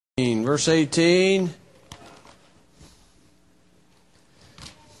verse 18.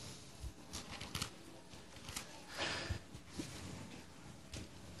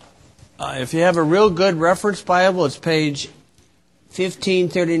 If you have a real good reference Bible, it's page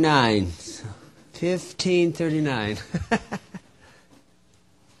 1539. 1539.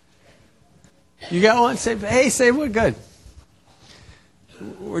 You got one? Say what? Good.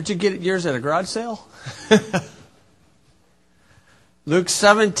 Where'd you get yours, at a garage sale? Luke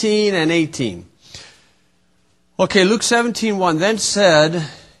 17 and 18. Okay, Luke 17:1. Then said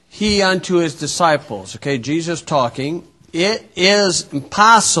he unto his disciples, okay, Jesus talking, it is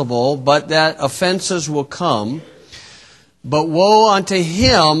impossible, but that offenses will come. But woe unto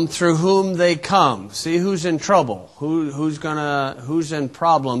him through whom they come. See who's in trouble, who's in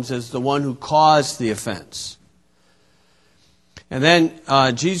problems is the one who caused the offense. And then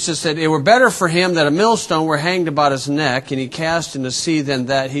Jesus said, it were better for him that a millstone were hanged about his neck, and he cast in the sea, than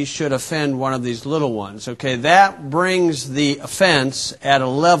that he should offend one of these little ones. Okay, that brings the offense at a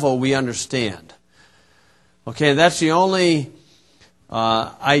level we understand. Okay, that's the only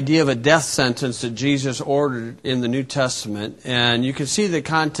idea of a death sentence that Jesus ordered in the New Testament. And you can see the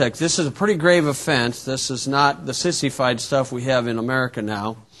context. This is a pretty grave offense. This is not the sissified stuff we have in America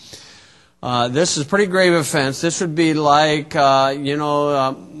now. This is a pretty grave offense. This would be like,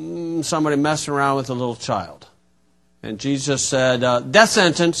 somebody messing around with a little child. And Jesus said, death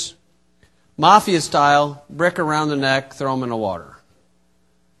sentence, mafia style, brick around the neck, throw them in the water.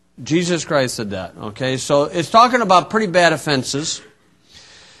 Jesus Christ said that. Okay, so it's talking about pretty bad offenses.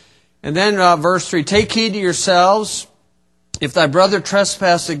 And then verse 3, take heed to yourselves. If thy brother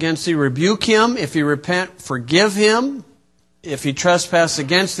trespass against thee, rebuke him. If he repent, forgive him. If he trespass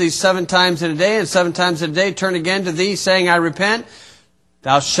against thee 7 times in a day, and 7 times in a day turn again to thee, saying, I repent,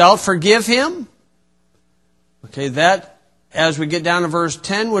 thou shalt forgive him. Okay, that, as we get down to verse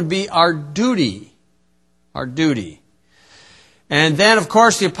 10, would be our duty. Our duty. And then, of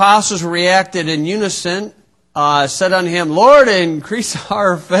course, the apostles reacted in unison, said unto him, Lord, increase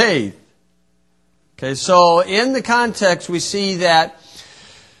our faith. Okay, so in the context, we see that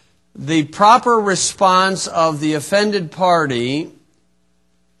the proper response of the offended party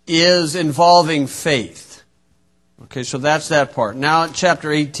is involving faith. Okay, so that's that part. Now,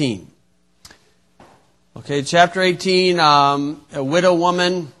 chapter 18. Okay, chapter 18, a widow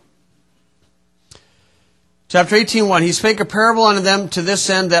woman. Chapter 18:1, he spake a parable unto them to this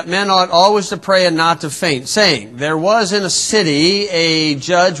end, that men ought always to pray and not to faint, saying, there was in a city a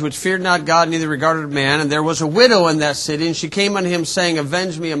judge which feared not God, neither regarded man, and there was a widow in that city, and she came unto him, saying,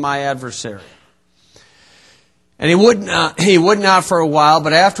 avenge me of my adversary. And he would not for a while,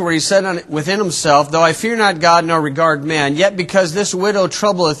 but afterward he said within himself, though I fear not God nor regard man, yet because this widow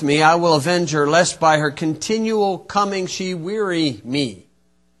troubleth me, I will avenge her, lest by her continual coming she weary me.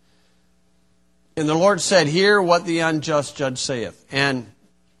 And the Lord said, hear what the unjust judge saith. And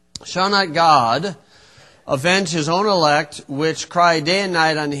shall not God avenge his own elect, which cry day and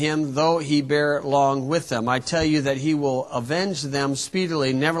night unto him, though he bear long with them? I tell you that he will avenge them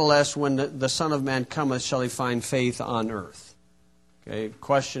speedily. Nevertheless, when the Son of Man cometh, shall he find faith on earth? Okay,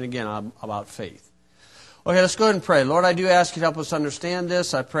 question again about faith. Okay, let's go ahead and pray. Lord, I do ask you to help us understand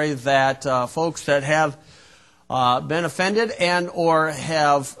this. I pray that folks that have been offended and or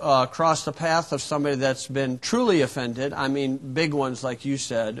have crossed the path of somebody that's been truly offended, I mean big ones like you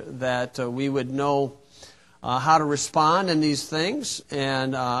said, that we would know how to respond in these things.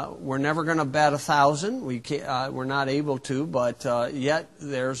 And we're never going to bat 1,000. We're not able to, but yet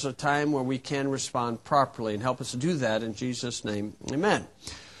there's a time where we can respond properly, and help us to do that in Jesus' name. Amen.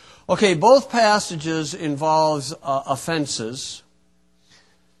 Okay, both passages involve offenses.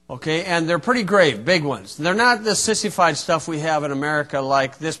 Okay, and they're pretty grave, big ones. They're not the sissified stuff we have in America,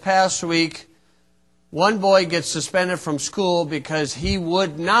 like this past week, one boy gets suspended from school because he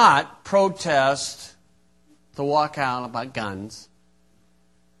would not protest the walkout about guns.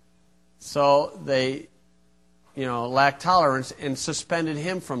 So they, lacked tolerance and suspended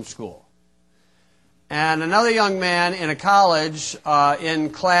him from school. And another young man in a college,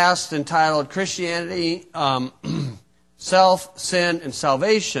 in class entitled Christianity, Self, Sin, and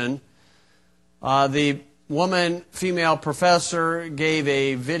Salvation, the female professor gave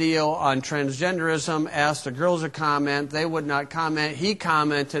a video on transgenderism, asked the girls to comment. They would not comment. He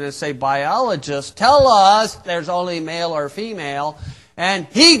commented and say, biologists tell us there's only male or female, and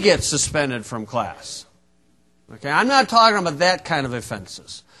he gets suspended from class. Okay, I'm not talking about that kind of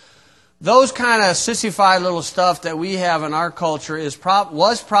offenses. Those kind of sissified little stuff that we have in our culture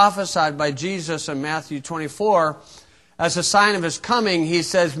was prophesied by Jesus in Matthew 24. As a sign of his coming, he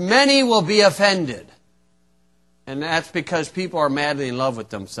says, many will be offended. And that's because people are madly in love with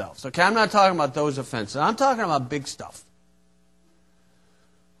themselves. Okay, I'm not talking about those offenses. I'm talking about big stuff.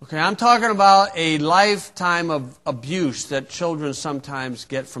 Okay, I'm talking about a lifetime of abuse that children sometimes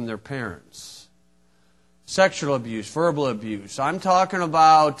get from their parents. Sexual abuse, verbal abuse. I'm talking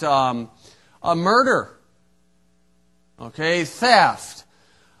about a murder. Okay, theft.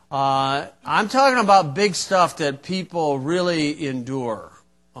 I'm talking about big stuff that people really endure.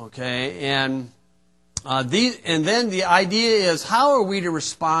 Okay, and then the idea is, how are we to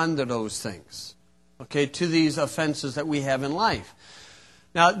respond to those things? Okay, to these offenses that we have in life.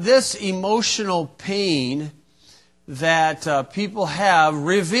 Now, this emotional pain that people have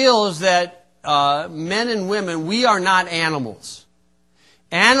reveals that men and women, we are not animals.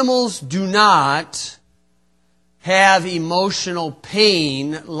 Animals do not have emotional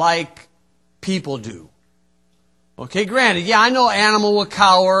pain like people do. Okay, granted, yeah, I know animal will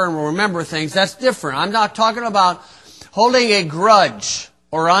cower and will remember things. That's different. I'm not talking about holding a grudge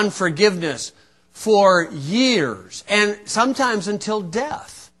or unforgiveness for years and sometimes until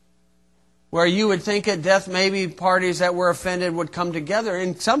death. Where you would think at death maybe parties that were offended would come together.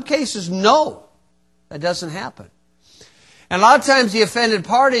 In some cases, no. That doesn't happen. And a lot of times the offended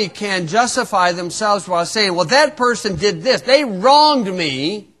party can justify themselves while saying, well, that person did this. They wronged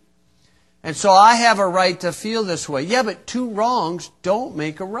me. And so I have a right to feel this way. Yeah, but two wrongs don't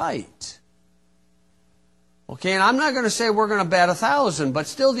make a right. Okay, and I'm not going to say we're going to bat 1,000, but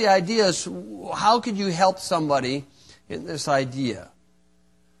still the idea is, how could you help somebody in this idea?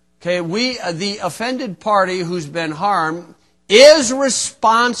 Okay, the offended party who's been harmed is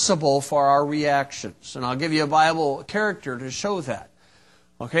responsible for our reactions. And I'll give you a Bible character to show that.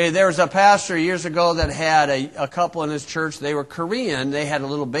 Okay, there was a pastor years ago that had a couple in his church. They were Korean. They had a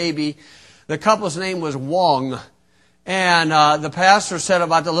little baby. The couple's name was Wong. And the pastor said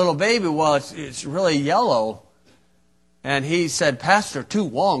about the little baby, well, it's really yellow. And he said, Pastor, two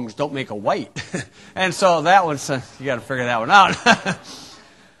Wongs don't make a white. And so that one's, you got to figure that one out.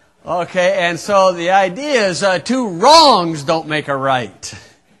 Okay, and so the idea is two wrongs don't make a right.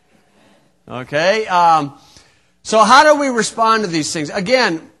 Okay, so how do we respond to these things?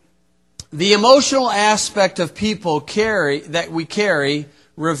 Again, the emotional aspect of people that we carry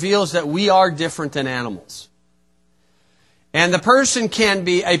reveals that we are different than animals. And a person can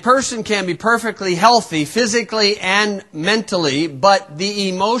be perfectly healthy physically and mentally, but the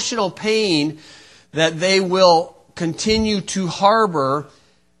emotional pain that they will continue to harbor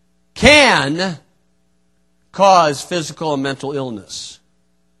can cause physical and mental illness.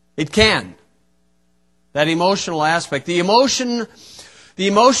 It can. That emotional aspect. The emotions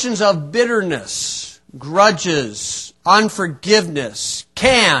of bitterness, grudges, unforgiveness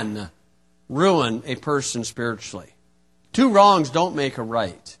can ruin a person spiritually. Two wrongs don't make a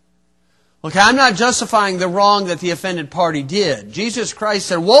right. Okay, I'm not justifying the wrong that the offended party did. Jesus Christ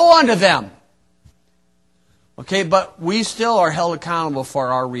said, woe unto them. Okay, but we still are held accountable for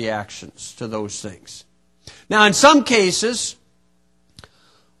our reactions to those things. Now, in some cases,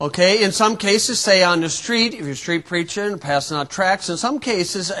 say on the street, if you're street preaching, passing out tracts, in some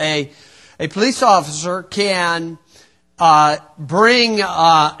cases, a police officer can bring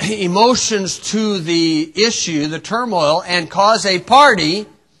emotions to the issue, the turmoil, and cause a party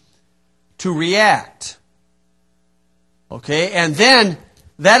to react. Okay, and then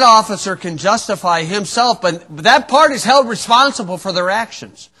that officer can justify himself, but that party is held responsible for their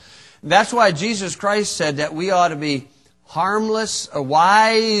actions. That's why Jesus Christ said that we ought to be harmless,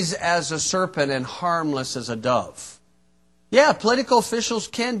 wise as a serpent and harmless as a dove. Yeah, political officials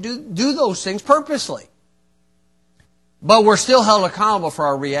can do those things purposely. But we're still held accountable for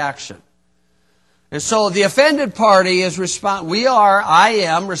our reaction. And so the offended party is I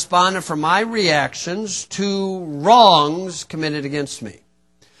am responding for my reactions to wrongs committed against me.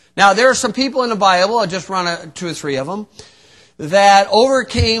 Now, there are some people in the Bible, I'll just run 2 or 3 of them, that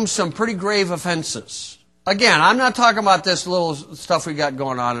overcame some pretty grave offenses. Again, I'm not talking about this little stuff we got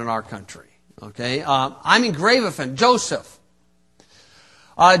going on in our country. Okay, I mean grave offense. Joseph.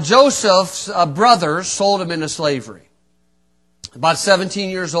 Joseph's brothers sold him into slavery. About 17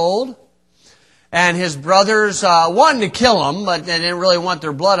 years old. And his brothers wanted to kill him, but they didn't really want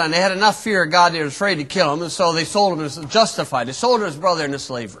their blood on. They had enough fear of God they were afraid to kill him, and so they sold him justified. They sold his brother into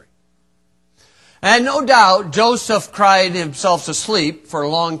slavery. And no doubt, Joseph cried himself to sleep for a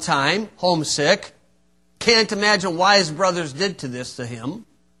long time, homesick. Can't imagine why his brothers did this to him.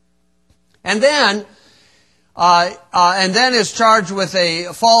 And then is charged with a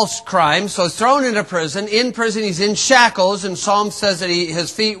false crime, so he's thrown into prison. In prison, he's in shackles, and Psalm says that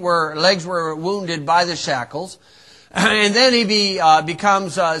his legs were wounded by the shackles. And then he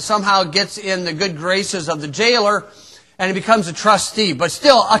becomes, somehow gets in the good graces of the jailer, and he becomes a trustee. But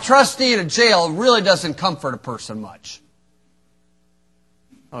still, a trustee in a jail really doesn't comfort a person much.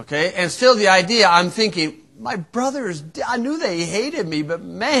 Okay? And still the idea, I'm thinking, my brothers, I knew they hated me, but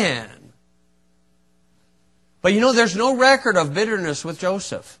man. But there's no record of bitterness with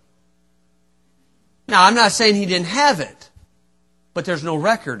Joseph. Now, I'm not saying he didn't have it, but there's no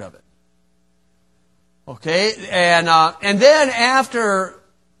record of it. Okay? And then after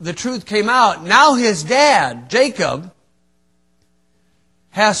the truth came out, now his dad, Jacob,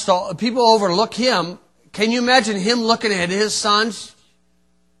 people overlook him. Can you imagine him looking at his sons?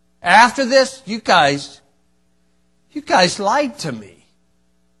 After this, you guys lied to me.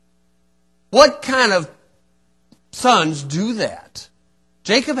 What kind of sons do that?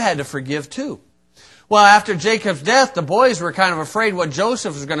 Jacob had to forgive too. Well, after Jacob's death, the boys were kind of afraid what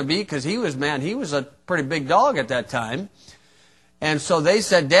Joseph was going to be, because he was a pretty big dog at that time. And so they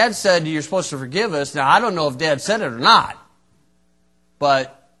said, Dad said you're supposed to forgive us. Now, I don't know if Dad said it or not,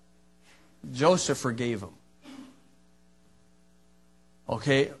 but Joseph forgave him.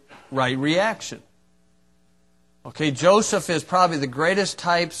 Okay, right reaction. Okay, Joseph is probably the greatest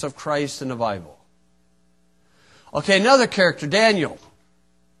types of Christ in the Bible. Okay, another character, Daniel.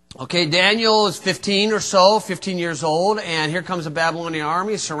 Okay, Daniel is 15 years old, and here comes a Babylonian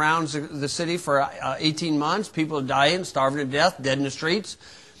army, surrounds the city for 18 months. People are dying, starving to death, dead in the streets.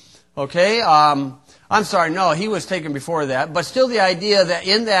 Okay, I'm sorry, no, he was taken before that. But still the idea that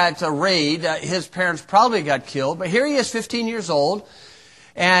in that raid, his parents probably got killed. But here he is, 15 years old,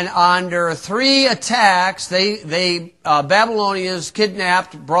 and under 3 attacks, Babylonians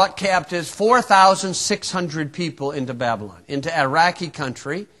kidnapped, brought captives 4,600 people into Babylon, into Iraqi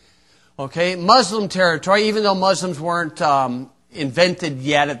country. Okay, Muslim territory, even though Muslims weren't invented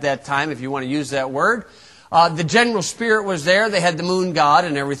yet at that time, if you want to use that word. The general spirit was there. They had the moon god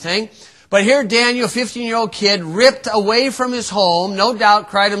and everything. But here Daniel, 15-year-old kid, ripped away from his home, no doubt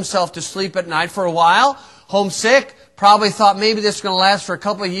cried himself to sleep at night for a while, homesick, probably thought maybe this is going to last for a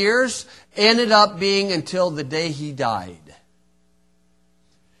couple of years, ended up being until the day he died.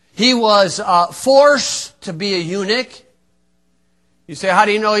 He was forced to be a eunuch. You say, how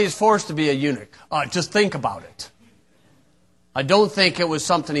do you know he's forced to be a eunuch? Just think about it. I don't think it was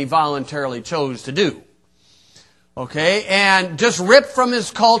something he voluntarily chose to do. Okay, and just ripped from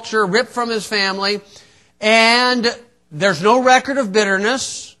his culture, ripped from his family, and there's no record of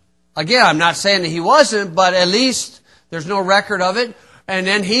bitterness. Again, I'm not saying that he wasn't, but at least there's no record of it. And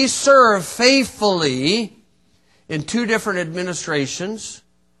then he served faithfully in 2 different administrations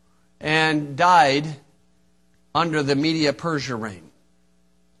and died under the Media-Persia reign.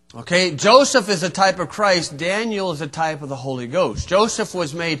 Okay, Joseph is a type of Christ. Daniel is a type of the Holy Ghost. Joseph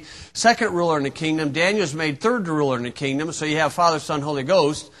was made second ruler in the kingdom. Daniel was made third ruler in the kingdom. So you have Father, Son, Holy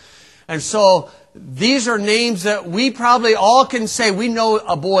Ghost. And so these are names that we probably all can say we know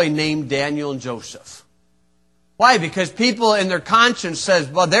a boy named Daniel and Joseph. Why? Because people in their conscience says,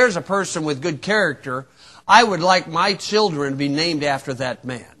 well, there's a person with good character. I would like my children to be named after that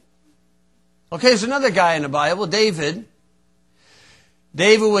man. Okay, there's another guy in the Bible, David.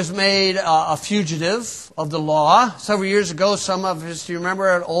 David was made a fugitive of the law. Several years ago, some of us, do you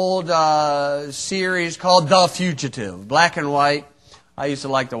remember an old series called The Fugitive? Black and white. I used to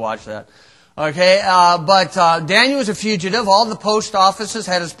like to watch that. Okay, but Daniel was a fugitive. All the post offices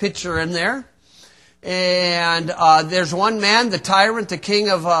had his picture in there. And there's one man, the tyrant, the king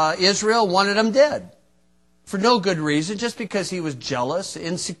of Israel, wanted him dead. For no good reason, just because he was jealous,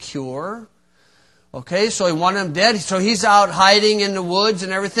 insecure. Okay, so he wanted him dead. So he's out hiding in the woods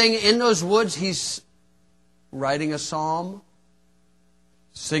and everything. In those woods, he's writing a psalm,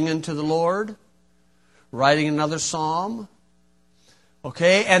 singing to the Lord, writing another psalm.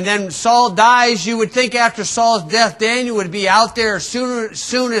 Okay, and then Saul dies. You would think after Saul's death, Daniel would be out there as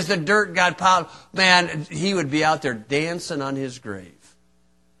soon as the dirt got piled. Man, he would be out there dancing on his grave.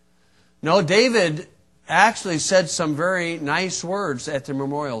 No, David actually said some very nice words at the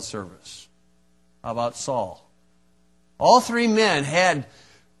memorial service about Saul. All 3 men had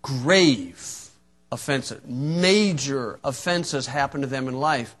grave offenses, major offenses happened to them in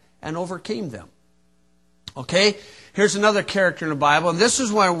life, and overcame them. Okay, here's another character in the Bible, and this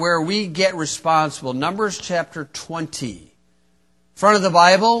is where we get responsible. Numbers chapter 20. Front of the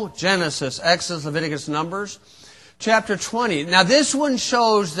Bible, Genesis, Exodus, Leviticus, Numbers. Chapter 20. Now this one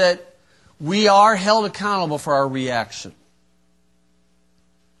shows that we are held accountable for our reaction.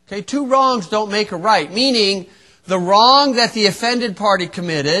 Okay, 2 wrongs don't make a right, meaning the wrong that the offended party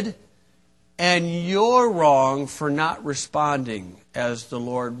committed and your wrong for not responding as the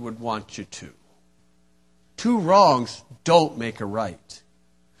Lord would want you to. Two wrongs don't make a right.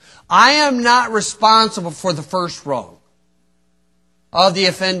 I am not responsible for the first wrong of the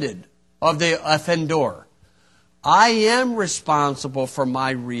offended, of the offender. I am responsible for my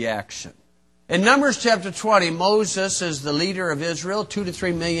reaction. In Numbers chapter 20, Moses is the leader of Israel, 2 to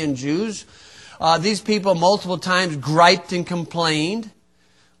 3 million Jews. These people multiple times griped and complained. It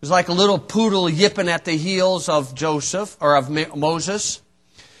was like a little poodle yipping at the heels of Moses.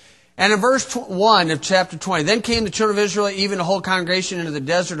 And in verse 1 of chapter 20, then came the children of Israel, even the whole congregation, into the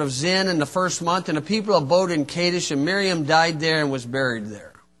desert of Zin in the first month, and the people abode in Kadesh, and Miriam died there and was buried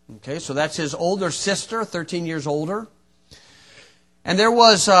there. Okay, so that's his older sister, 13 years older. And there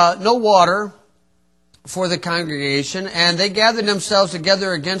was no water for the congregation, and they gathered themselves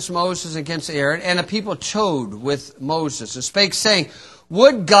together against Moses and against Aaron, and the people chode with Moses, and spake, saying,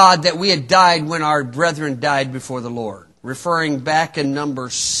 Would God that we had died when our brethren died before the Lord. Referring back in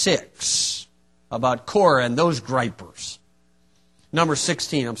number 6 about Korah and those gripers. Number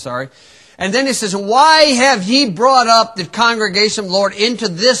 16, I'm sorry. And then he says, Why have ye brought up the congregation of the Lord into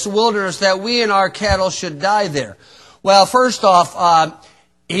this wilderness that we and our cattle should die there? Well, first off,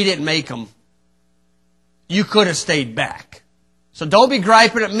 he didn't make them. You could have stayed back. So don't be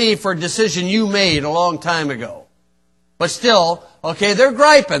griping at me for a decision you made a long time ago. But still, okay, they're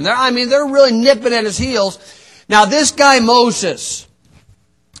griping. They're really nipping at his heels. Now, this guy Moses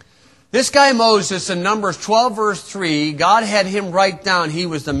in Numbers 12, verse 3, God had him write down he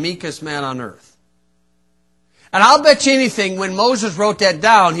was the meekest man on earth. And I'll bet you anything, when Moses wrote that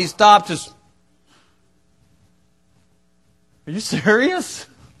down, he stopped his... Are you serious?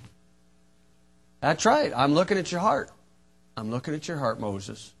 That's right. I'm looking at your heart. I'm looking at your heart,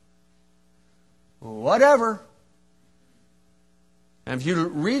 Moses. Whatever. And if you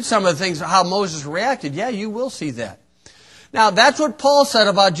read some of the things, how Moses reacted, yeah, you will see that. Now, that's what Paul said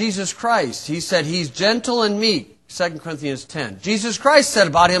about Jesus Christ. He said he's gentle and meek, 2 Corinthians 10. Jesus Christ said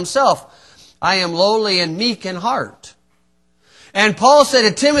about himself, I am lowly and meek in heart. And Paul said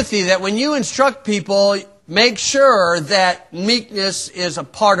to Timothy that when you instruct people, make sure that meekness is a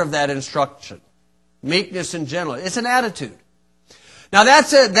part of that instruction. Meekness in general. It's an attitude. Now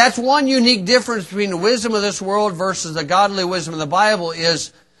that's one unique difference between the wisdom of this world versus the godly wisdom of the Bible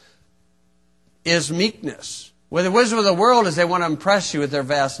is meekness. Where the wisdom of the world is they want to impress you with their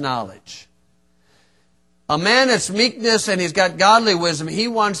vast knowledge. A man that's meekness and he's got godly wisdom, he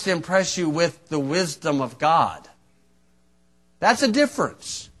wants to impress you with the wisdom of God. That's a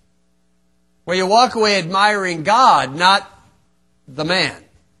difference. Where you walk away admiring God, not the man.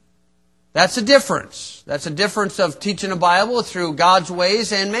 That's a difference. That's a difference of teaching the Bible through God's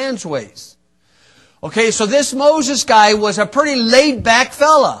ways and man's ways. Okay, so this Moses guy was a pretty laid-back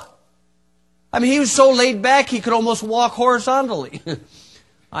fella. He was so laid back he could almost walk horizontally.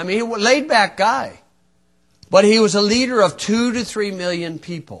 He was a laid-back guy. But he was a leader of 2 to 3 million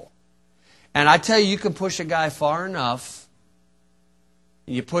people. And I tell you can push a guy far enough.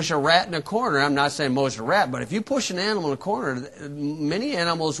 You push a rat in a corner. I'm not saying Moses is a rat, but if you push an animal in a corner, many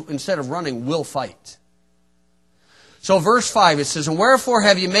animals, instead of running, will fight. So verse 5, it says, And wherefore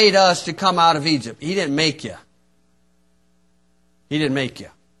have you made us to come out of Egypt? He didn't make you. He didn't make you.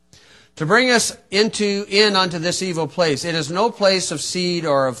 To bring us in unto this evil place. It is no place of seed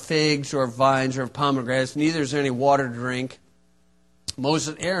or of figs or of vines or of pomegranates, neither is there any water to drink.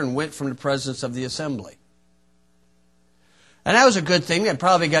 Moses and Aaron went from the presence of the assembly. And that was a good thing. They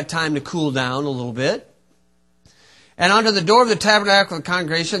probably got time to cool down a little bit. And unto the door of the tabernacle of the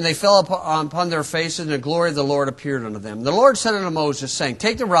congregation, they fell upon their faces, and the glory of the Lord appeared unto them. The Lord said unto Moses, saying,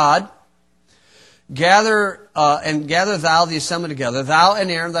 Take the rod, gather thou the assembly together, thou and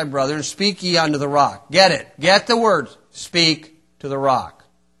Aaron thy brother, and speak ye unto the rock. Get it. Get the words. Speak to the rock.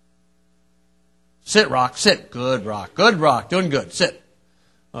 Sit, rock. Sit. Good, rock. Good, rock. Doing good. Sit.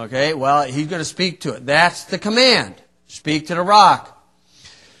 Okay, well, he's going to speak to it. That's the command. Speak to the rock.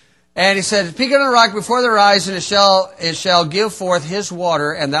 And he said, Speak unto the rock before their eyes, and it shall give forth his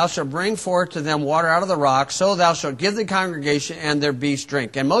water, and thou shalt bring forth to them water out of the rock, so thou shalt give the congregation and their beasts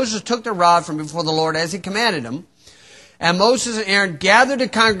drink. And Moses took the rod from before the Lord as he commanded him, and Moses and Aaron gathered the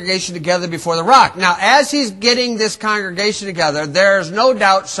congregation together before the rock. Now, as he's getting this congregation together, there's no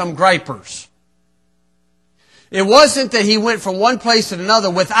doubt some gripers. It wasn't that he went from one place to another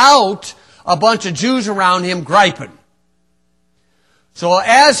without a bunch of Jews around him griping. So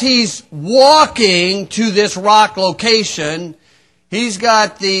as he's walking to this rock location, he's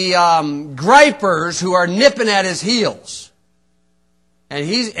got the gripers who are nipping at his heels. And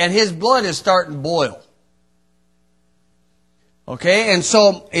his blood is starting to boil. Okay, and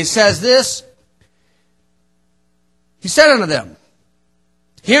so it says this. He said unto them,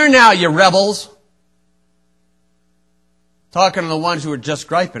 Hear now, ye rebels, talking to the ones who were just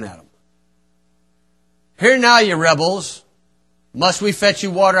griping at him. Hear now, you rebels, must we fetch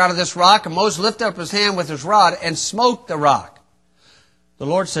you water out of this rock? And Moses lifted up his hand with his rod and smote the rock. The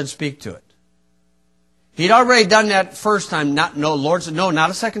Lord said, speak to it. He'd already done that first time. Lord said, no, not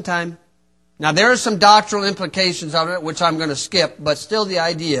a second time. Now, there are some doctrinal implications of it, which I'm going to skip, but still the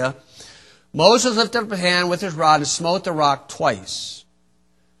idea. Moses lifted up his hand with his rod and smote the rock twice.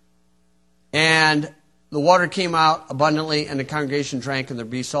 And the water came out abundantly, and the congregation drank, and their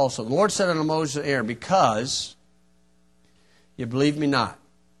beasts also. The Lord said unto Moses and Aaron, because you believe me not,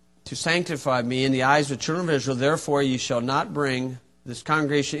 to sanctify me in the eyes of the children of Israel, therefore ye shall not bring this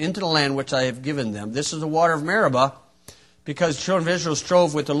congregation into the land which I have given them. This is the water of Meribah, because the children of Israel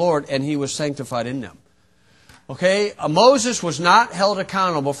strove with the Lord, and he was sanctified in them. Okay, Moses was not held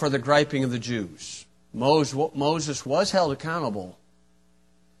accountable for the griping of the Jews. Moses was held accountable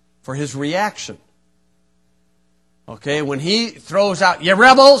for his reaction. Okay, when he throws out, you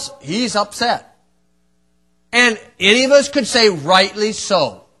rebels, he's upset. And any of us could say, rightly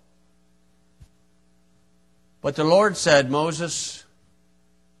so. But the Lord said, Moses,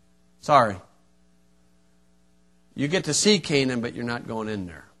 sorry. You get to see Canaan, but you're not going in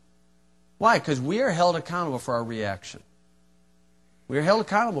there. Why? Because we are held accountable for our reaction. We are held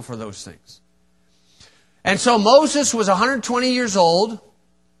accountable for those things. And so Moses was 120 years old.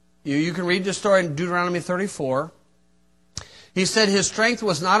 You can read the story in Deuteronomy 34. He said his strength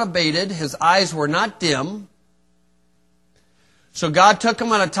was not abated, his eyes were not dim. So God took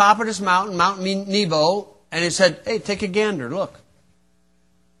him on the top of this mountain, Mount Nebo, and he said, hey, take a gander, look.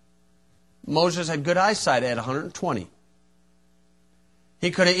 Moses had good eyesight at 120.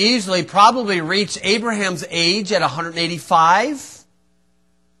 He could have easily probably reached Abraham's age at 185.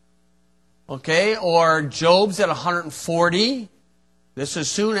 Okay, or Job's at 140. This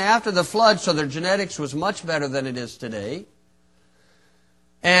is soon after the flood, so their genetics was much better than it is today.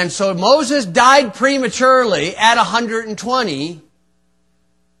 And so Moses died prematurely at 120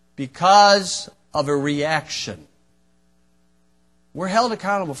 because of a reaction. We're held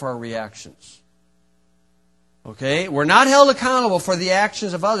accountable for our reactions. Okay? We're not held accountable for the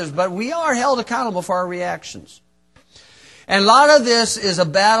actions of others, but we are held accountable for our reactions. And a lot of this is a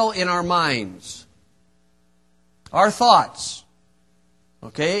battle in our minds. Our thoughts.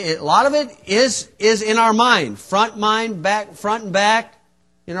 Okay? A lot of it is in our mind. Front and back.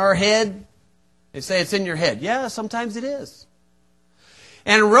 In our head. They say it's in your head. Yeah, sometimes it is.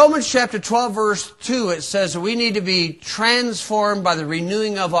 And in Romans chapter 12, verse 2, it says we need to be transformed by the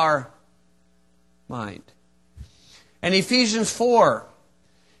renewing of our mind. And Ephesians 4,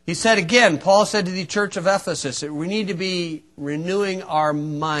 he said again, Paul said to the church of Ephesus, that we need to be renewing our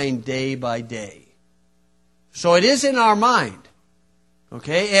mind day by day. So it is in our mind.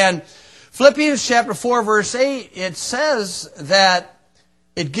 Okay, and Philippians chapter 4, verse 8, it says that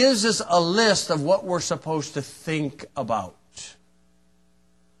it gives us a list of what we're supposed to think about.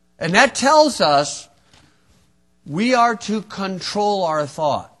 And that tells us we are to control our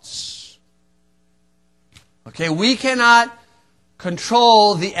thoughts. Okay, we cannot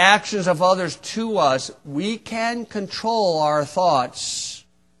control the actions of others to us. We can control our thoughts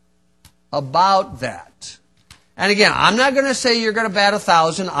about that. And again, I'm not going to say you're going to bat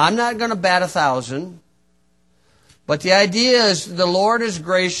 1,000. I'm not going to bat 1,000. But the idea is the Lord is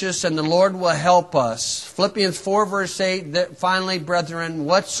gracious and the Lord will help us. Philippians 4 verse 8, that finally, brethren,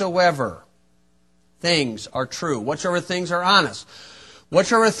 whatsoever things are true, whatsoever things are honest,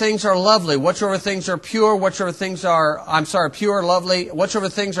 whatsoever things are lovely, whatsoever things are pure, pure, lovely, whatsoever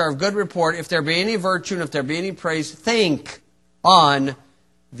things are of good report, if there be any virtue and if there be any praise, think on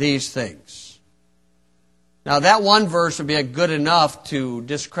these things. Now that one verse would be good enough to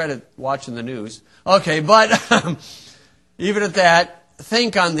discredit watching the news. Okay, but even at that,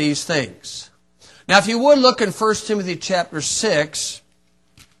 think on these things. Now, if you would look in 1 Timothy chapter 6,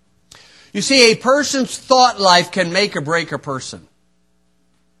 you see a person's thought life can make or break a person.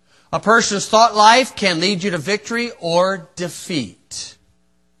 A person's thought life can lead you to victory or defeat.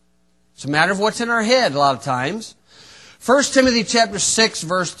 It's a matter of what's in our head a lot of times. 1 Timothy chapter 6,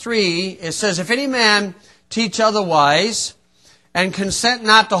 verse 3, it says, if any man teach otherwise, and consent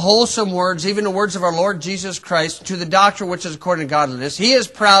not to wholesome words, even the words of our Lord Jesus Christ, to the doctrine which is according to godliness. He is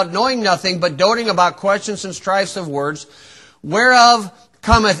proud, knowing nothing, but doting about questions and strifes of words, whereof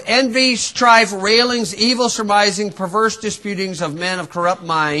cometh envy, strife, railings, evil surmising, perverse disputings of men of corrupt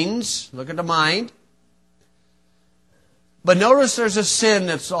minds. Look at the mind. But notice there's a sin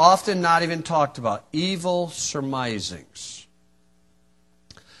that's often not even talked about. Evil surmisings.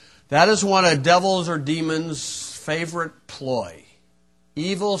 That is one of devils or demons' favorite ploy.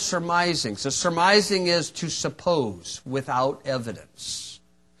 Evil surmising. So surmising is to suppose without evidence.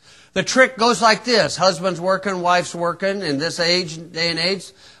 The trick goes like this. Husband's working, wife's working. In this day and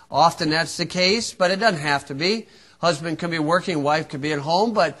age, often that's the case, but it doesn't have to be. Husband can be working, wife could be at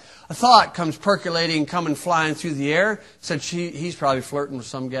home, but a thought comes percolating, coming flying through the air. Said he's probably flirting with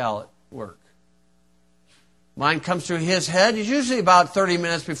some gal at work. Mind comes through his head. It's usually about 30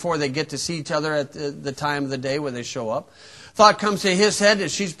 minutes before they get to see each other at the time of the day where they show up. Thought comes to his head that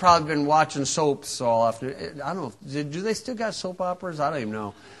she's probably been watching soaps all afternoon. I don't know. Do they still got soap operas? I don't even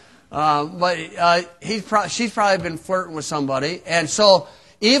know. But she's probably been flirting with somebody. And so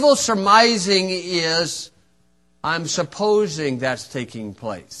evil surmising is, I'm supposing that's taking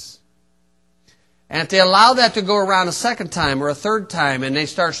place. And if they allow that to go around a second time or a third time and they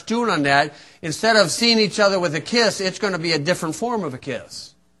start stewing on that, instead of seeing each other with a kiss, it's going to be a different form of a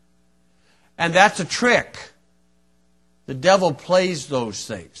kiss. And that's a trick. The devil plays those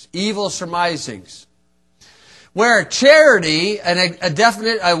things. Evil surmisings. Where charity,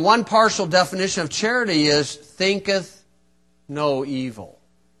 and one partial definition of charity is, thinketh no evil.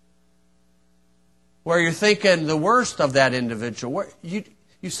 Where you're thinking the worst of that individual.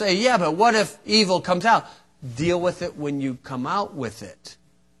 You say, yeah, but what if evil comes out? Deal with it when you come out with it.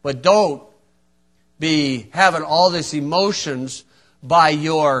 But don't be having all these emotions by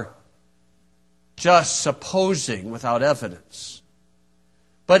your just supposing without evidence.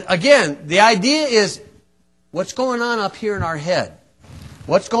 But again, the idea is what's going on up here in our head.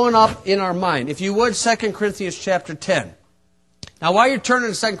 What's going up in our mind. If you would, 2 Corinthians chapter 10. Now, while you're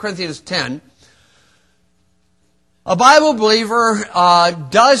turning to 2 Corinthians 10, a Bible believer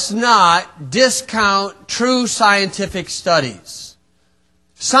does not discount true scientific studies.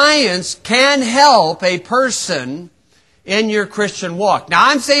 Science can help a person in your Christian walk. Now,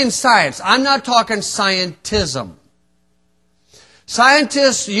 I'm saying science. I'm not talking scientism.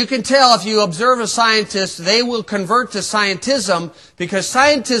 Scientists, you can tell if you observe a scientist, they will convert to scientism because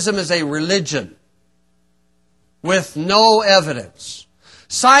scientism is a religion with no evidence.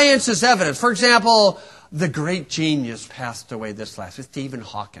 Science is evidence. For example, the great genius passed away this last week, Stephen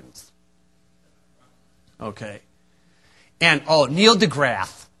Hawking. Okay. And, Neil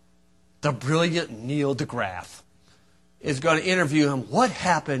deGrasse, the brilliant Neil deGrasse, is going to interview him. What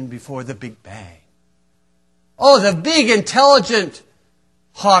happened before the Big Bang? The big, intelligent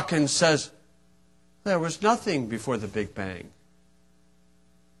Hawkins says, there was nothing before the Big Bang.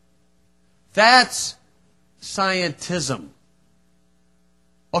 That's scientism.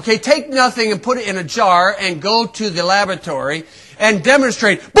 Okay, take nothing and put it in a jar and go to the laboratory and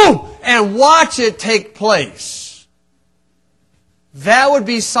demonstrate, boom, and watch it take place. That would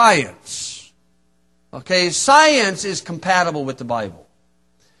be science. Okay, science is compatible with the Bible.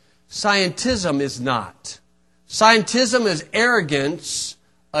 Scientism is not. Scientism is arrogance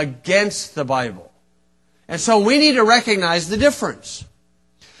against the Bible. And so we need to recognize the difference.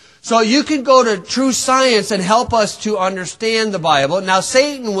 So you can go to true science and help us to understand the Bible. Now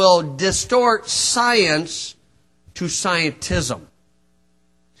Satan will distort science to scientism.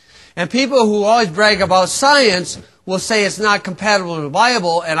 And people who always brag about science will say it's not compatible with the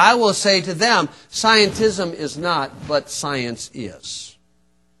Bible, and I will say to them, scientism is not, but science is.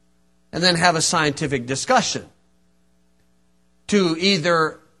 And then have a scientific discussion to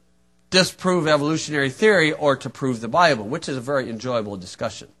either disprove evolutionary theory or to prove the Bible, which is a very enjoyable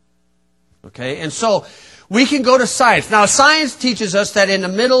discussion. Okay, and so we can go to science. Now, science teaches us that in the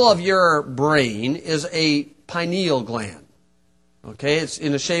middle of your brain is a pineal gland. Okay, it's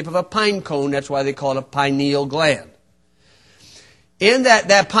in the shape of a pine cone. That's why they call it a pineal gland. In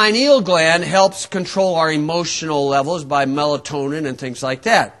that pineal gland helps control our emotional levels by melatonin and things like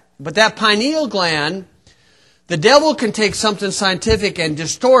that. But that pineal gland, the devil can take something scientific and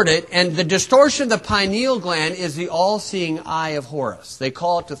distort it, and the distortion of the pineal gland is the all-seeing eye of Horus. They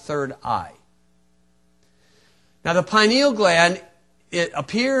call it the third eye. Now the pineal gland, it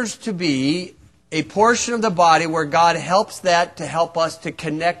appears to be a portion of the body where God helps that to help us to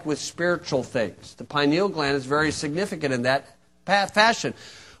connect with spiritual things. The pineal gland is very significant in that fashion.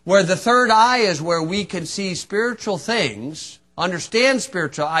 Where the third eye is where we can see spiritual things, understand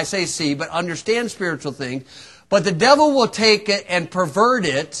spiritual, I say see, but understand spiritual things. But the devil will take it and pervert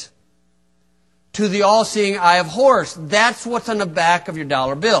it to the all-seeing eye of Horus. That's what's on the back of your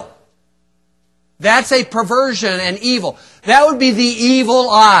dollar bill. That's a perversion and evil. That would be the evil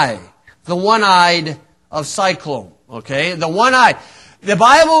eye, the one-eyed of Cyclone. Okay, the one eye. The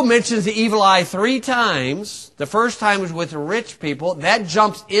Bible mentions the evil eye 3 times. The first time was with rich people. That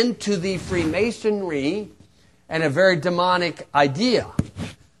jumps into the Freemasonry and a very demonic idea.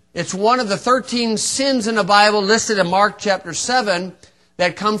 It's one of the 13 sins in the Bible listed in Mark chapter 7.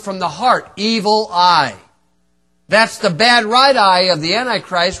 that come from the heart. Evil eye. That's the bad right eye of the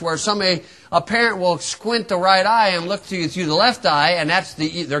Antichrist, where a parent will squint the right eye and look to you through the left eye, and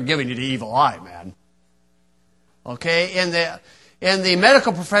they're giving you the evil eye, man. Okay? In the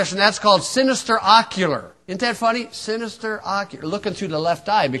medical profession, that's called sinister ocular. Isn't that funny? Sinister ocular. Looking through the left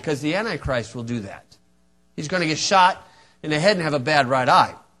eye, because the Antichrist will do that. He's going to get shot in the head and have a bad right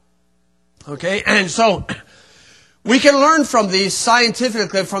eye. Okay? And so, we can learn from these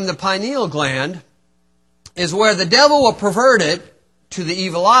scientifically from the pineal gland, is where the devil will pervert it to the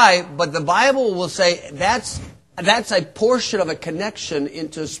evil eye, but the Bible will say that's a portion of a connection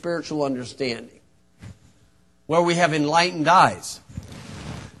into spiritual understanding, where we have enlightened eyes.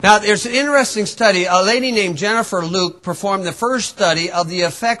 Now, there's an interesting study. A lady named Jennifer Luke performed the first study of the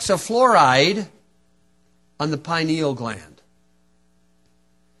effects of fluoride on the pineal gland.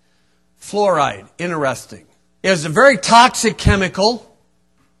 Fluoride, interesting. It was a very toxic chemical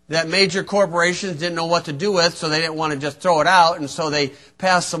that major corporations didn't know what to do with, so they didn't want to just throw it out, and so they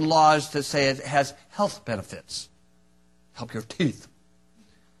passed some laws to say it has health benefits. Help your teeth.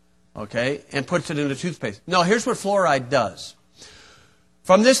 Okay? And puts it into toothpaste. No, here's what fluoride does.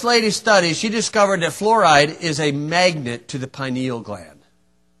 From this lady's study, she discovered that fluoride is a magnet to the pineal gland.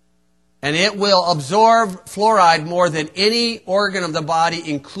 And it will absorb fluoride more than any organ of the body,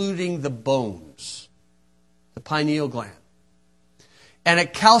 including the bones. The pineal gland. And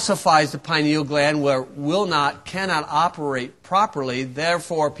it calcifies the pineal gland where cannot operate properly.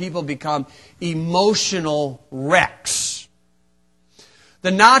 Therefore, people become emotional wrecks.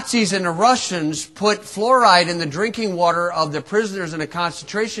 The Nazis and the Russians put fluoride in the drinking water of the prisoners in the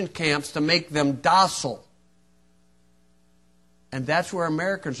concentration camps to make them docile. And that's where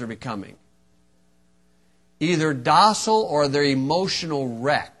Americans are becoming. Either docile or they're emotional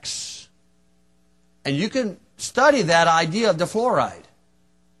wrecks. And you can study that idea of the fluoride.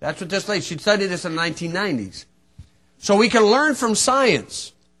 That's what this lady, she studied this in the 1990s. So we can learn from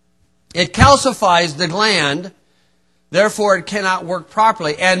science. It calcifies the gland, therefore it cannot work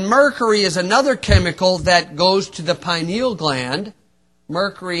properly. And mercury is another chemical that goes to the pineal gland.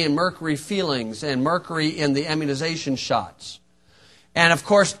 Mercury and mercury feelings and mercury in the immunization shots. And of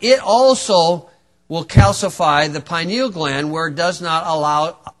course, it also will calcify the pineal gland where it does not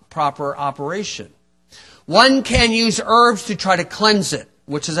allow proper operation. One can use herbs to try to cleanse it,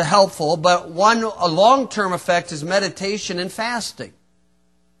 which is helpful, but a long-term effect is meditation and fasting.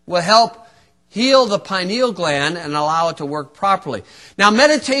 Will help heal the pineal gland and allow it to work properly. Now,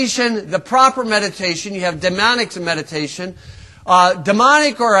 meditation, the proper meditation, you have demonic meditation.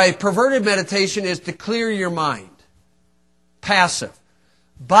 Demonic or a perverted meditation is to clear your mind. Passive.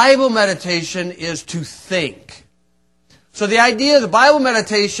 Bible meditation is to think. So the idea of the Bible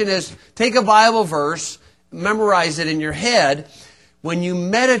meditation is take a Bible verse, memorize it in your head. When you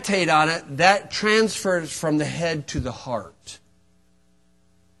meditate on it, that transfers from the head to the heart.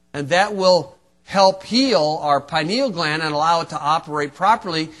 And that will help heal our pineal gland and allow it to operate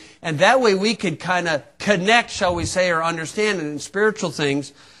properly. And that way we could kind of connect, shall we say, or understand it in spiritual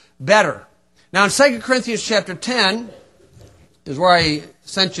things better. Now in 2 Corinthians chapter 10 is where I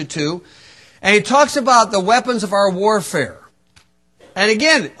sent you to. And he talks about the weapons of our warfare. And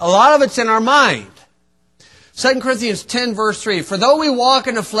again, a lot of it's in our mind. 2 Corinthians 10 verse 3. For though we walk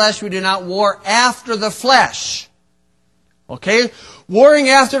in the flesh, we do not war after the flesh. Okay? Warring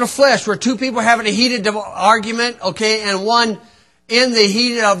after the flesh, where two people are having a heated argument, okay, and one in the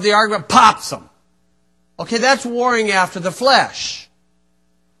heat of the argument pops them. Okay, that's warring after the flesh.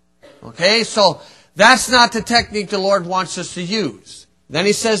 Okay, so that's not the technique the Lord wants us to use. Then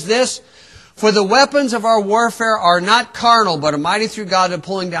he says this, for the weapons of our warfare are not carnal, but are mighty through God to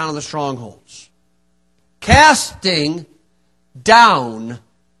pulling down of the strongholds. Casting down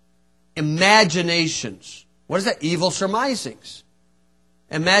imaginations. What is that? Evil surmisings.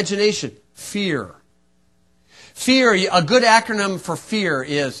 Imagination. Fear. Fear, a good acronym for fear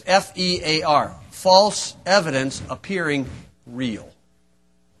is F-E-A-R. False evidence appearing real.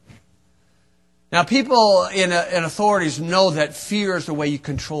 Now, people in authorities know that fear is the way you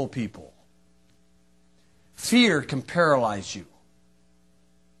control people. Fear can paralyze you.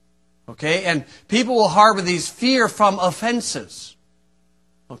 Okay? And people will harbor these fear from offenses.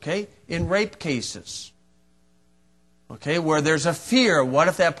 Okay? In rape cases. Okay? Where there's a fear, what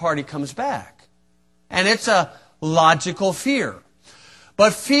if that party comes back? And it's a logical fear.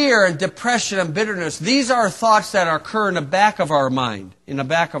 But fear and depression and bitterness, these are thoughts that occur in the back of our mind, in the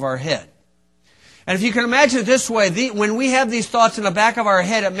back of our head. And if you can imagine it this way, when we have these thoughts in the back of our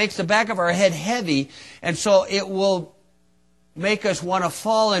head, it makes the back of our head heavy, and so it will make us want to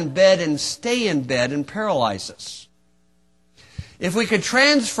fall in bed and stay in bed and paralyze us. if we could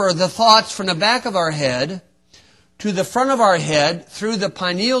transfer the thoughts from the back of our head to the front of our head through the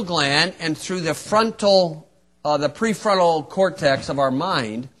pineal gland and through the the prefrontal cortex of our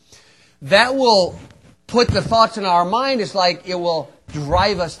mind, that will put the thoughts in our mind. It's like it will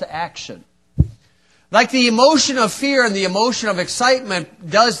drive us to action. Like the emotion of fear and the emotion of excitement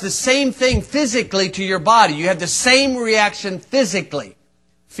does the same thing physically to your body. You have the same reaction physically.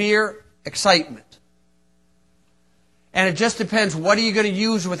 Fear, excitement. And it just depends, what are you going to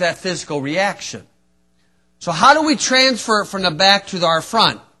use with that physical reaction? So how do we transfer it from the back to our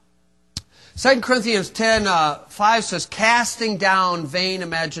front? 2 Corinthians 10:5 says, casting down vain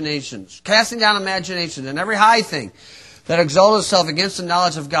imaginations. Casting down imaginations and every high thing that exalts itself against the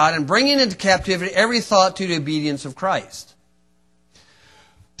knowledge of God, and bringing into captivity every thought to the obedience of Christ.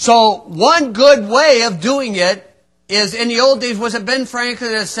 So one good way of doing it is, in the old days, was it Ben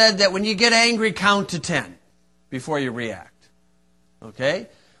Franklin that said that when you get angry, count to 10 before you react. Okay?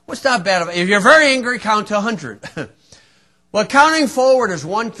 What's not bad about it? If you're very angry, count to 100. Well, counting forward is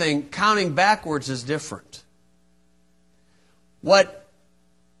one thing. Counting backwards is different. What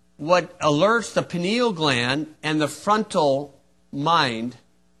alerts the pineal gland and the frontal mind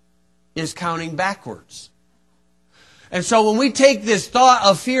is counting backwards. And so when we take this thought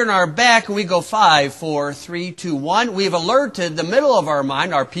of fear in our back and we go 5, 4, 3, 2, 1, we've alerted the middle of our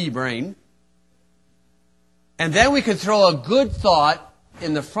mind, our pea brain. And then we can throw a good thought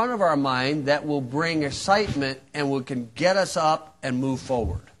in the front of our mind that will bring excitement and can get us up and move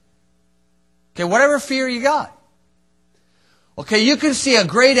forward. Okay, whatever fear you got. Okay, you can see a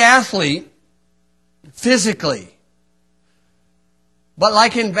great athlete physically. But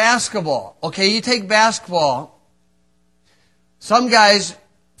like in basketball, okay, you take basketball, some guys,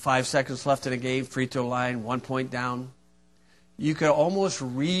 5 seconds left in the game, free throw line, 1 point down. You could almost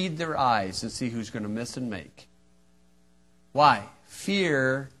read their eyes and see who's going to miss and make. Why?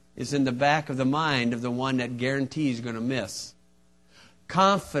 Fear is in the back of the mind of the one that guarantees going to miss.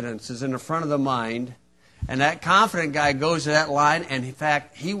 Confidence is in the front of the mind, and that confident guy goes to that line, and in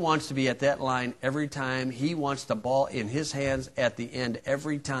fact, he wants to be at that line every time. He wants the ball in his hands at the end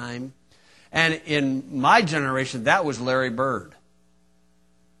every time. And in my generation, that was Larry Bird.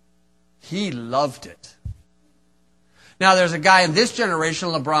 He loved it. Now, there's a guy in this generation,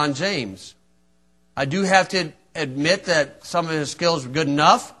 LeBron James. I do have to admit that some of his skills were good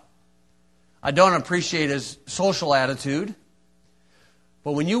enough. I don't appreciate his social attitude.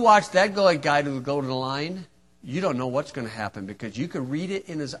 But when you watch that guy go to the line, you don't know what's going to happen because you can read it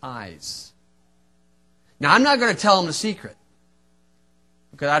in his eyes. Now, I'm not going to tell him the secret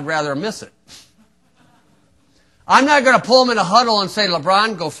because I'd rather miss it. I'm not going to pull him in a huddle and say,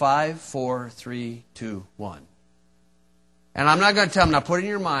 LeBron, go 5, 4, 3, 2, 1. And I'm not going to tell him, now put it in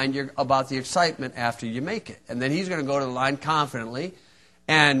your mind about the excitement after you make it. And then he's going to go to the line confidently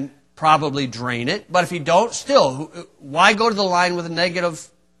and probably drain it. But if he don't, still, why go to the line with a negative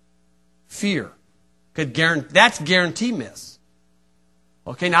fear? That's guarantee miss.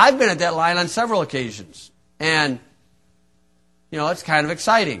 Okay, now I've been at that line on several occasions. And, it's kind of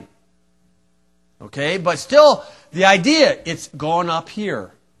exciting. Okay, but still, the idea, it's going up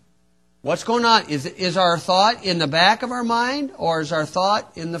here. What's going on? Is our thought in the back of our mind, or is our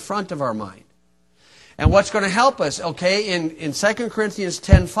thought in the front of our mind? And what's going to help us? Okay, in 2 Corinthians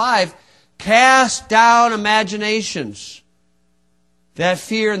 10:5, cast down imaginations, that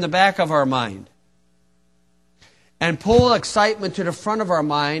fear in the back of our mind, and pull excitement to the front of our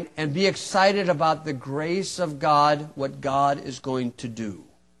mind, and be excited about the grace of God, what God is going to do.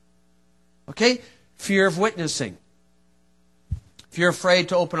 Okay, fear of witnessing. If you're afraid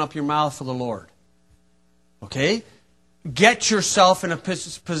to open up your mouth for the Lord, okay, get yourself in a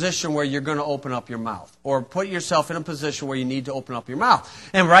position where you're going to open up your mouth. Or put yourself in a position where you need to open up your mouth.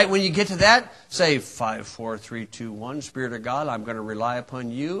 And right when you get to that, say 5, 4, 3, 2, 1, Spirit of God, I'm going to rely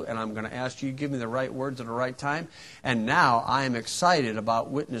upon you, and I'm going to ask you to give me the right words at the right time. And now I am excited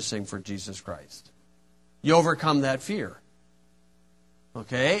about witnessing for Jesus Christ. You overcome that fear.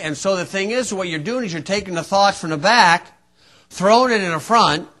 Okay, and so the thing is, what you're doing is you're taking the thoughts from the back, throwing it in the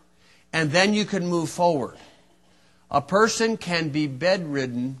front, and then you can move forward. A person can be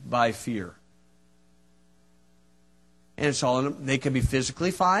bedridden by fear. And it's all they can be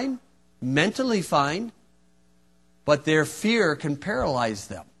physically fine, mentally fine, but their fear can paralyze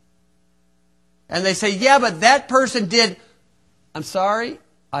them. And they say, yeah, but that person did. I'm sorry,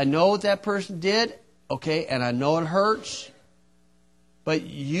 I know what that person did, okay, and I know it hurts, but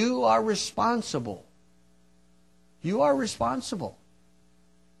you are responsible. You are responsible.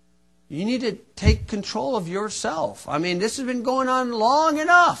 You need to take control of yourself. I mean, this has been going on long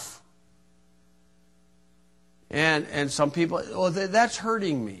enough. And some people, oh, that's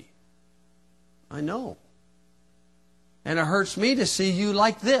hurting me. I know. And it hurts me to see you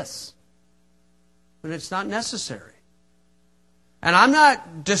like this. But it's not necessary. And I'm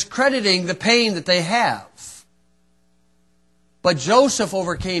not discrediting the pain that they have. But Joseph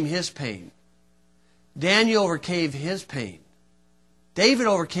overcame his pain. Daniel overcame his pain. David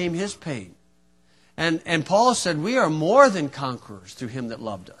overcame his pain. And Paul said, we are more than conquerors through him that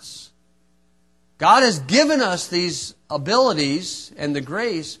loved us. God has given us these abilities and the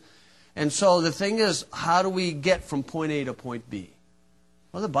grace. And so the thing is, how do we get from point A to point B?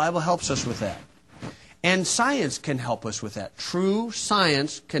 Well, the Bible helps us with that. And science can help us with that. True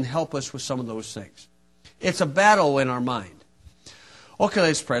science can help us with some of those things. It's a battle in our mind. Okay,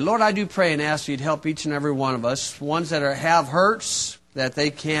 let's pray. Lord, I do pray and ask you to help each and every one of us, ones that have hurts, that they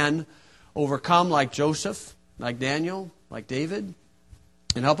can overcome like Joseph, like Daniel, like David.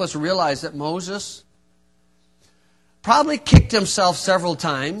 And help us realize that Moses probably kicked himself several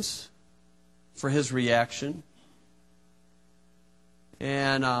times for his reaction.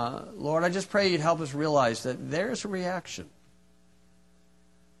 And Lord, I just pray you'd help us realize that there's a reaction.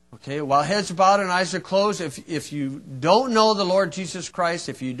 Okay, while heads are bowed and eyes are closed, if you don't know the Lord Jesus Christ,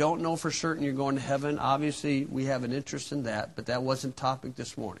 if you don't know for certain you're going to heaven, obviously we have an interest in that, but that wasn't topic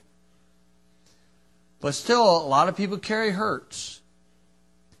this morning. But still, a lot of people carry hurts.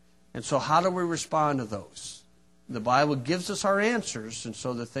 And so how do we respond to those? The Bible gives us our answers, and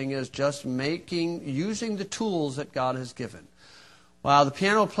so the thing is just using the tools that God has given. While the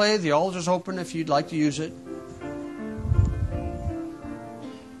piano plays, the altar's open if you'd like to use it.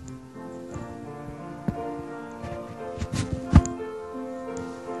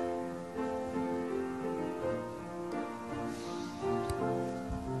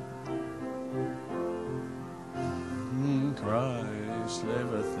 Christ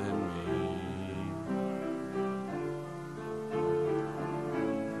liveth in me.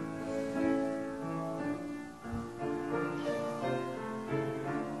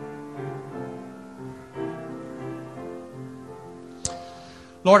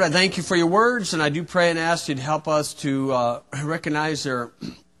 Lord, I thank you for your words, and I do pray and ask you to help us to recognize a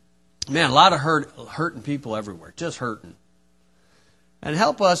lot of hurting people everywhere, just hurting. And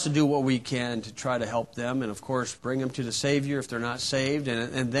help us to do what we can to try to help them, and of course bring them to the Savior if they're not saved,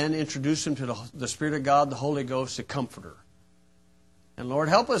 and then introduce them to the Spirit of God, the Holy Ghost, the Comforter. And Lord,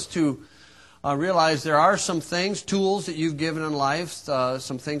 help us to realize there are some things, tools that you've given in life,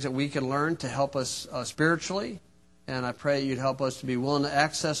 some things that we can learn to help us spiritually. And I pray you'd help us to be willing to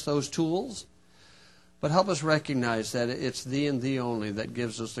access those tools. But help us recognize that it's thee and thee only that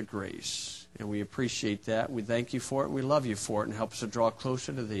gives us the grace. And we appreciate that. We thank you for it. And we love you for it. And help us to draw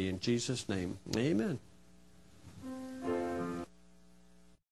closer to thee. In Jesus' name, amen.